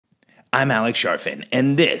I'm Alex Charfen,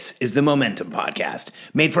 and this is the Momentum Podcast,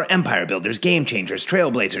 made for empire builders, game changers,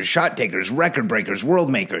 trailblazers, shot takers, record breakers, world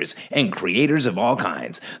makers, and creators of all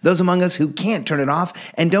kinds. Those among us who can't turn it off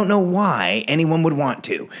and don't know why anyone would want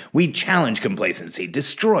to. We challenge complacency,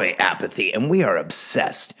 destroy apathy, and we are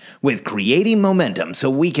obsessed with creating momentum so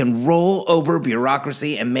we can roll over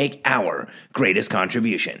bureaucracy and make our greatest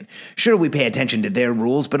contribution. Sure, we pay attention to their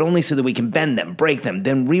rules, but only so that we can bend them, break them,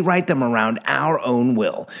 then rewrite them around our own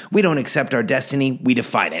will. We don't accept our destiny, we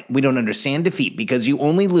define it. We don't understand defeat because you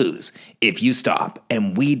only lose if you stop,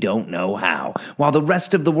 and we don't know how. While the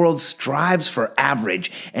rest of the world strives for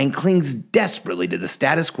average and clings desperately to the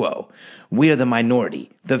status quo, we are the minority,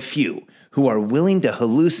 the few, who are willing to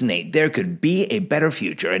hallucinate there could be a better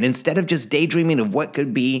future, and instead of just daydreaming of what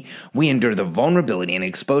could be, we endure the vulnerability and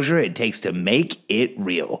exposure it takes to make it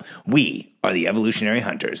real. We are the evolutionary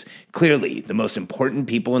hunters, clearly the most important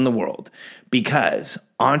people in the world, because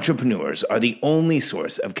entrepreneurs are the only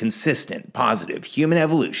source of consistent, positive human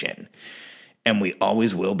evolution, and we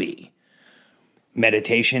always will be.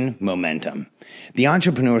 Meditation, momentum. The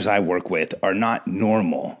entrepreneurs I work with are not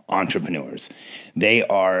normal entrepreneurs. They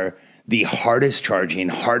are the hardest charging,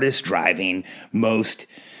 hardest driving, most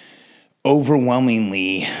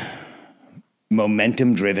overwhelmingly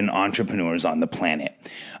momentum-driven entrepreneurs on the planet.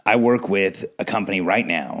 I work with a company right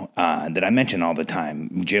now that I mention all the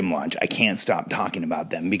time, Gym Launch. I can't stop talking about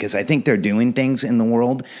them because I think they're doing things in the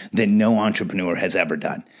world that no entrepreneur has ever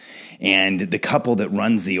done. And the couple that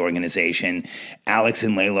runs the organization, Alex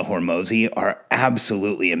and Layla Hormozi, are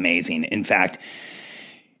absolutely amazing. In fact,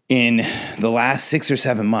 in the last 6 or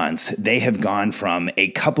 7 months, they have gone from a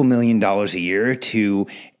couple $1 million a year to,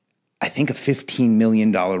 I think, a $15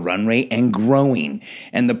 million run rate and growing.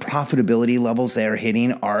 And the profitability levels they are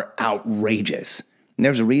hitting are outrageous. And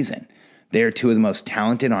there's a reason. They are two of the most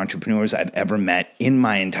talented entrepreneurs I've ever met in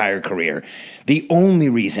my entire career. The only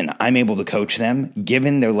reason I'm able to coach them,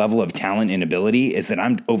 given their level of talent and ability, is that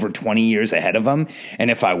I'm over 20 years ahead of them.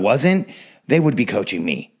 And if I wasn't, they would be coaching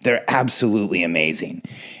me. They're absolutely amazing.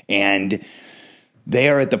 And they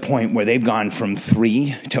are at the point where they've gone from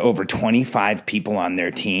 3 to over 25 people on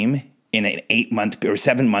their team in an 8-month or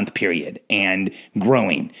 7-month period and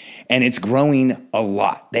growing. And it's growing a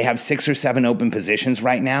lot. They have 6 or 7 open positions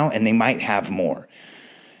right now, and they might have more.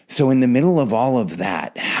 So in the middle of all of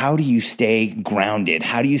that, how do you stay grounded?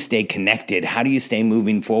 How do you stay connected? How do you stay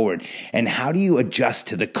moving forward? And how do you adjust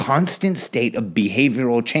to the constant state of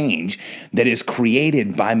behavioral change that is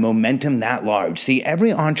created by momentum that large? See,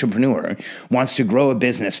 every entrepreneur wants to grow a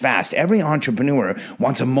business fast. Every entrepreneur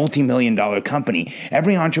wants a multi-million-dollar company.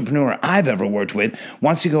 Every entrepreneur I've ever worked with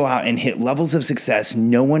wants to go out and hit levels of success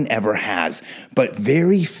no one ever has. But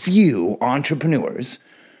very few entrepreneurs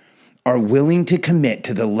are willing to commit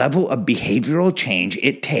to the level of behavioral change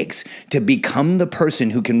it takes to become the person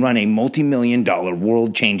who can run a multi-million-dollar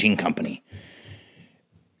world-changing company.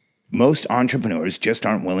 Most entrepreneurs just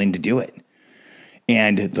aren't willing to do it.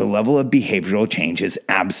 And the level of behavioral change is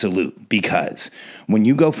absolute, because when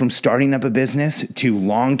you go from starting up a business to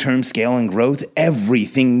long-term scale and growth,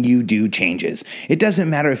 everything you do changes. It doesn't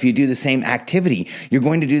matter if you do the same activity. You're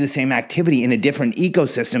going to do the same activity in a different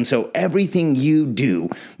ecosystem, so everything you do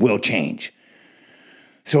will change.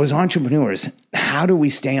 So as entrepreneurs, how do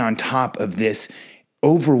we stay on top of this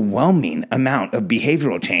overwhelming amount of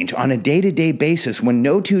behavioral change on a day-to-day basis when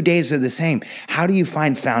no 2 days are the same? How do you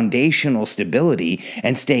find foundational stability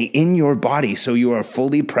and stay in your body so you are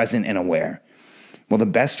fully present and aware? Well, the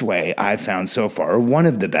best way I've found so far, or one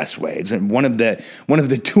of the best ways, and one of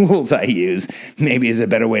the tools I use, maybe is a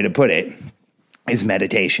better way to put it, is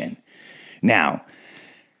meditation. Now,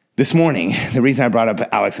 this morning, the reason I brought up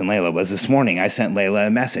Alex and Layla was this morning I sent Layla a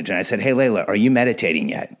message and I said, "Hey, Layla, are you meditating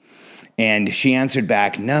yet?" And she answered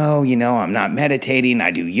back, "No, I'm not meditating.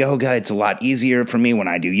 I do yoga. It's a lot easier for me when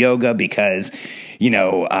I do yoga because,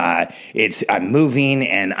 I'm moving,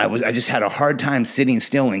 and I just had a hard time sitting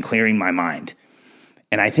still and clearing my mind."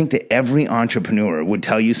 And I think that every entrepreneur would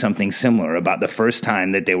tell you something similar about the first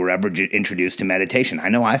time that they were ever introduced to meditation. I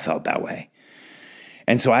know I felt that way.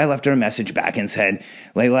 And so I left her a message back and said,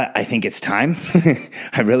 "Layla, I think it's time.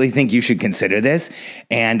 I really think you should consider this.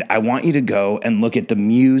 And I want you to go and look at the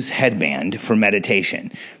Muse headband for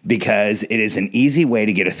meditation, because it is an easy way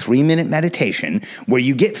to get a 3-minute meditation where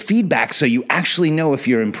you get feedback so you actually know if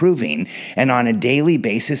you're improving. And on a daily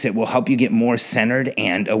basis, it will help you get more centered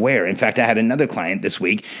and aware." In fact, I had another client this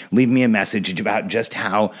week leave me a message about just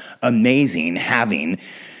how amazing having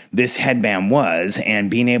this headband was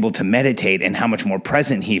and being able to meditate and how much more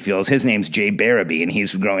present he feels. His name's Jay Barabee, and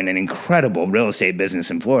he's growing an incredible real estate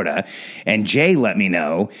business in Florida. And Jay let me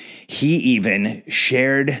know he even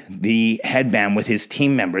shared the headband with his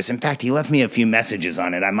team members. In fact, he left me a few messages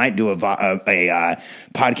on it. I might do a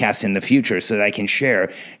podcast in the future so that I can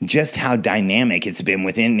share just how dynamic it's been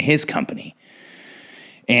within his company.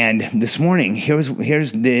 And this morning,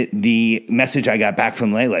 here's the message I got back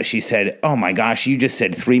from Layla. She said, "Oh my gosh, you just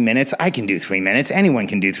said 3 minutes. I can do 3 minutes. Anyone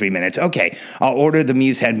can do 3 minutes. Okay, I'll order the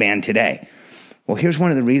Muse headband today." Well, here's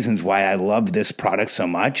one of the reasons why I love this product so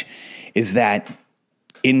much is that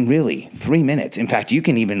in really 3 minutes, in fact, you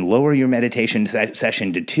can even lower your meditation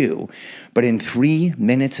session to 2, but in 3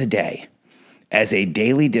 minutes a day, as a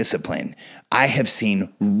daily discipline, I have seen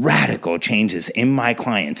radical changes in my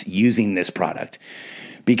clients using this product.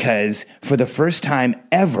 Because for the first time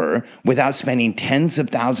ever, without spending tens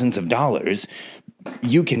of thousands of dollars,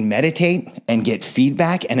 you can meditate and get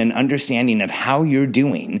feedback and an understanding of how you're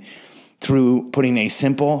doing through putting a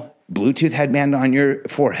simple Bluetooth headband on your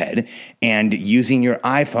forehead and using your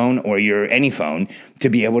iPhone or any phone to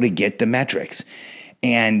be able to get the metrics.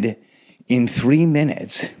 And in 3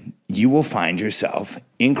 minutes, you will find yourself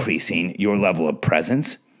increasing your level of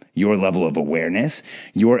presence, your level of awareness,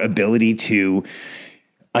 your ability to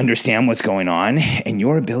understand what's going on, and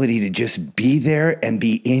your ability to just be there and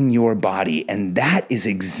be in your body. And that is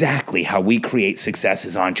exactly how we create success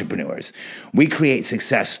as entrepreneurs. We create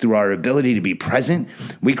success through our ability to be present.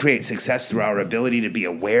 We create success through our ability to be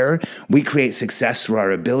aware. We create success through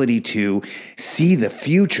our ability to see the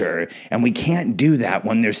future. And we can't do that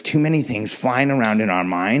when there's too many things flying around in our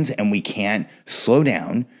minds and we can't slow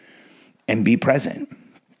down and be present.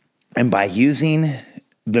 And by using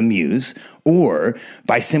the Muse, or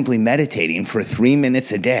by simply meditating for 3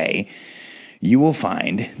 minutes a day, you will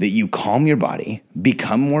find that you calm your body,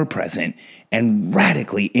 become more present, and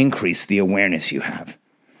radically increase the awareness you have.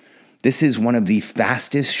 This is one of the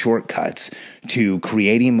fastest shortcuts to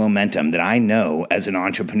creating momentum that I know as an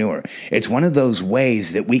entrepreneur. It's one of those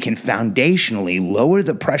ways that we can foundationally lower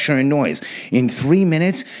the pressure and noise. In 3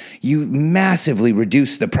 minutes, you massively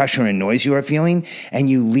reduce the pressure and noise you are feeling, and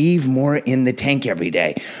you leave more in the tank every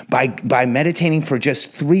day. By meditating for just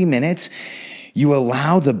 3 minutes, you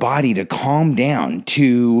allow the body to calm down,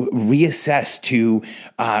 to reassess, to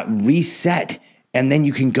reset, and then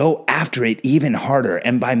you can go after it even harder.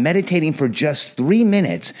 And by meditating for just 3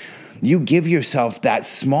 minutes, you give yourself that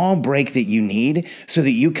small break that you need so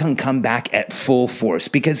that you can come back at full force.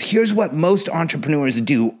 Because here's what most entrepreneurs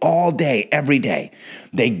do all day, every day.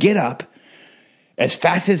 They get up as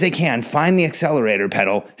fast as they can, find the accelerator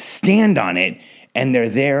pedal, stand on it, and they're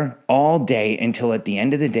there all day until at the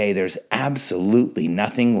end of the day, there's absolutely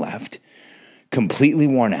nothing left, completely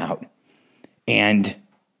worn out, and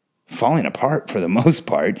falling apart for the most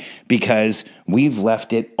part because we've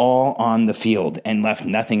left it all on the field and left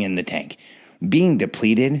nothing in the tank. Being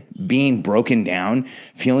depleted, being broken down,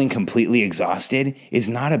 feeling completely exhausted is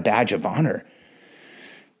not a badge of honor.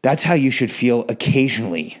 That's how you should feel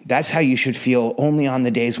occasionally. That's how you should feel only on the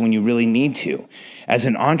days when you really need to. As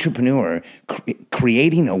an entrepreneur,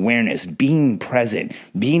 creating awareness, being present,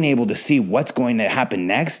 being able to see what's going to happen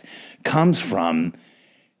next comes from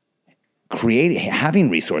having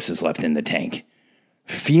resources left in the tank,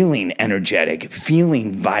 feeling energetic,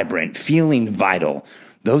 feeling vibrant, feeling vital.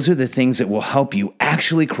 Those are the things that will help you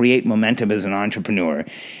actually create momentum as an entrepreneur.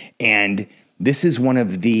 And this is one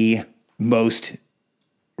of the most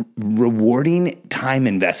rewarding time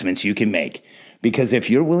investments you can make. Because if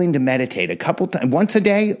you're willing to meditate once a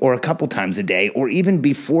day or a couple times a day, or even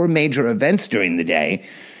before major events during the day,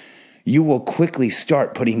 you will quickly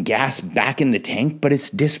start putting gas back in the tank, but it's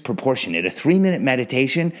disproportionate. A 3-minute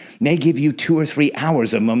meditation may give you 2 or 3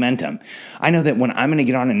 hours of momentum. I know that when I'm going to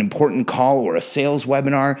get on an important call or a sales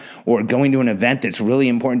webinar or going to an event that's really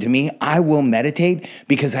important to me, I will meditate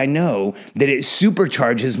because I know that it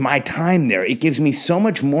supercharges my time there. It gives me so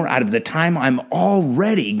much more out of the time I'm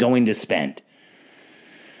already going to spend.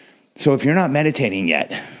 So if you're not meditating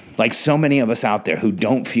yet, like so many of us out there who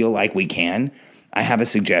don't feel like we can, I have a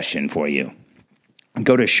suggestion for you.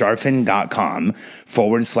 Go to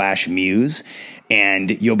charfen.com/muse,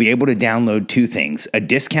 and you'll be able to download 2 things: a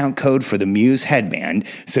discount code for the Muse headband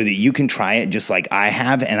so that you can try it just like I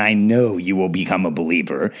have, and I know you will become a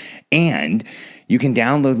believer. And you can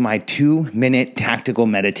download my 2-minute tactical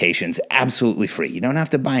meditations absolutely free. You don't have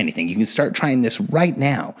to buy anything. You can start trying this right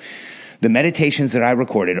now. The meditations that I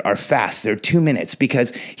recorded are fast. They're 2 minutes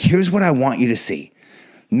because here's what I want you to see.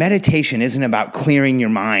 Meditation isn't about clearing your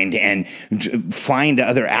mind and flying to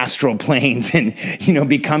other astral planes and,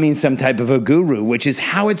 becoming some type of a guru, which is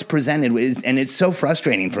how it's presented. And it's so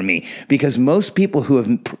frustrating for me because most people who have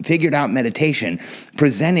figured out meditation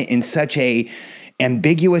present it in such a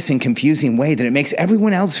ambiguous and confusing way that it makes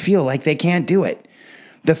everyone else feel like they can't do it.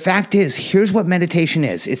 The fact is, here's what meditation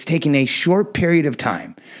is. It's taking a short period of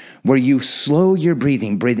time where you slow your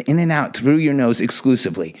breathing, breathe in and out through your nose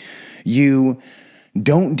exclusively. You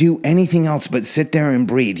don't do anything else but sit there and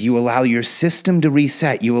breathe. You allow your system to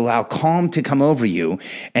reset. You allow calm to come over you,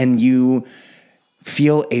 and you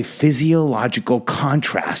feel a physiological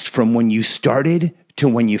contrast from when you started to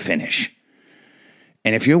when you finish.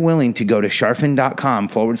 And if you're willing to go to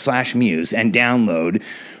charfen.com/muse and download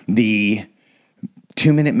the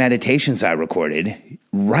 2-minute meditations I recorded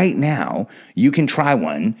right now, you can try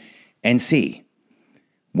one and see.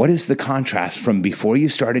 What is the contrast from before you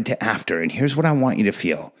started to after? And here's what I want you to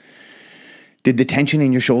feel. Did the tension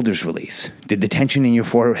in your shoulders release? Did the tension in your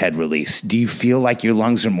forehead release? Do you feel like your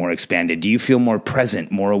lungs are more expanded? Do you feel more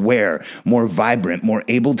present, more aware, more vibrant, more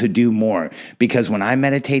able to do more? Because when I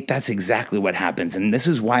meditate, that's exactly what happens. And this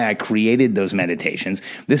is why I created those meditations.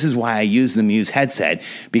 This is why I use the Muse headset.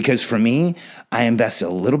 Because for me, I invest a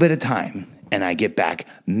little bit of time and I get back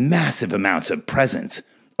massive amounts of presence,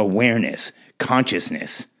 awareness,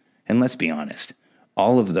 consciousness, and let's be honest,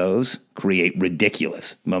 all of those create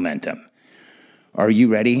ridiculous momentum. Are you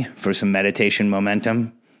ready for some meditation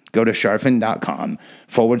momentum? Go to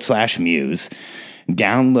charfen.com/muse,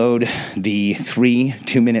 download the 3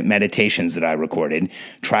 2-minute meditations that I recorded,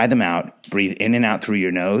 try them out, breathe in and out through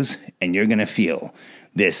your nose, and you're going to feel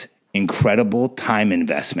this incredible time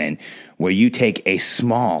investment where you take a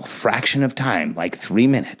small fraction of time, like 3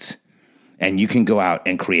 minutes, and you can go out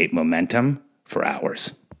and create momentum for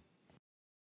hours.